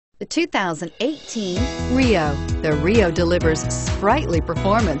2018 Rio. The Rio delivers sprightly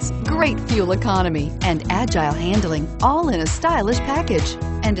performance, great fuel economy, and agile handling, all in a stylish package,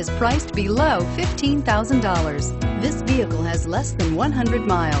 and is priced below $15,000. This vehicle has less than 100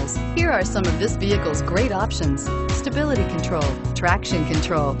 miles. Here are some of this vehicle's great options: stability control, traction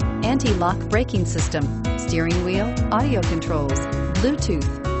control, anti-lock braking system, steering wheel audio controls,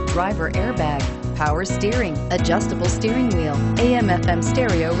 Bluetooth, driver airbag, power steering, adjustable steering wheel, AM/FM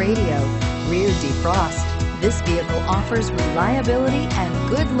stereo radio, rear defrost. This vehicle offers reliability and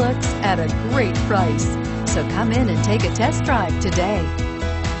good looks at a great price. So come in and take a test drive today.